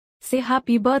say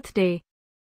happy birthday.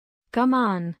 Come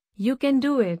on, you can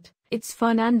do it. It's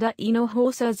Fernanda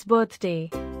Hinojosa's birthday.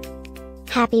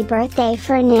 Happy birthday,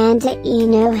 Fernanda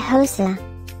Hinojosa.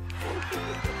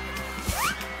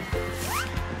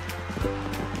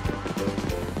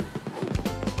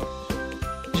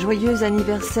 Joyeux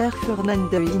anniversaire,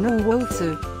 Fernanda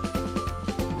Hinojosa.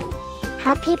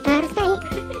 Happy birthday,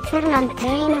 Fernanda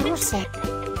Hinojosa.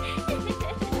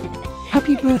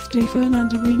 Happy birthday,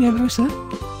 Fernanda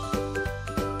Hinojosa.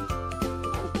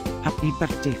 Happy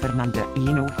birthday, Fernanda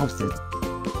Hinojosa.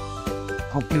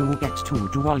 Hope you get to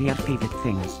do all your favorite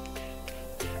things.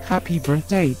 Happy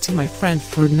birthday to my friend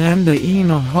Fernanda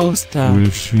Hinojosa.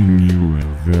 Wishing you a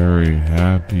very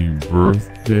happy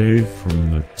birthday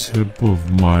from the tip of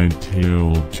my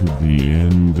tail to the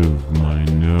end of my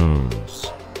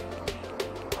nose.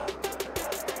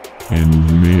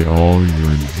 And may all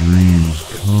your dreams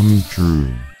come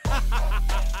true.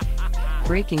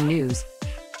 Breaking news.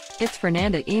 It's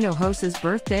Fernanda Hinojosa's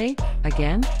birthday,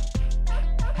 again?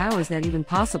 How is that even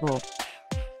possible?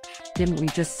 Didn't we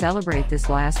just celebrate this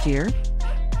last year?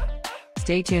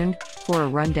 Stay tuned for a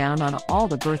rundown on all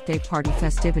the birthday party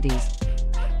festivities.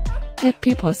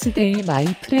 Happy birthday, my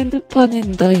friend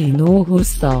Fernanda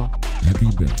Hinojosa. Happy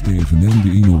birthday, Fernanda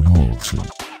Hinojosa.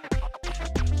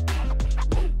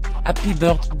 Happy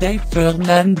birthday,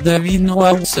 Fernanda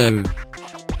Hinojosa.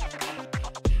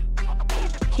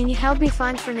 Can you help me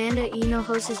find Fernanda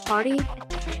Hinojosa's party?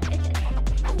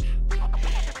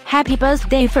 Happy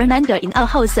birthday, Fernanda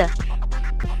Hinojosa.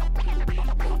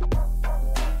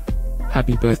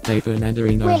 Happy birthday, Fernanda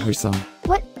Hinojosa.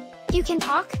 What? You can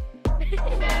talk?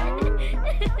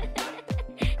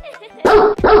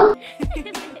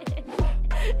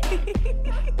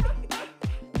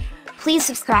 Please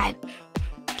subscribe,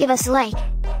 give us a like,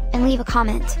 and leave a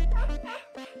comment.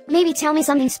 Maybe tell me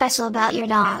something special about your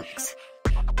dogs.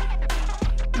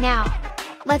 Now,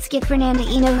 let's get Fernanda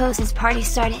Hinojosa's party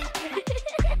started.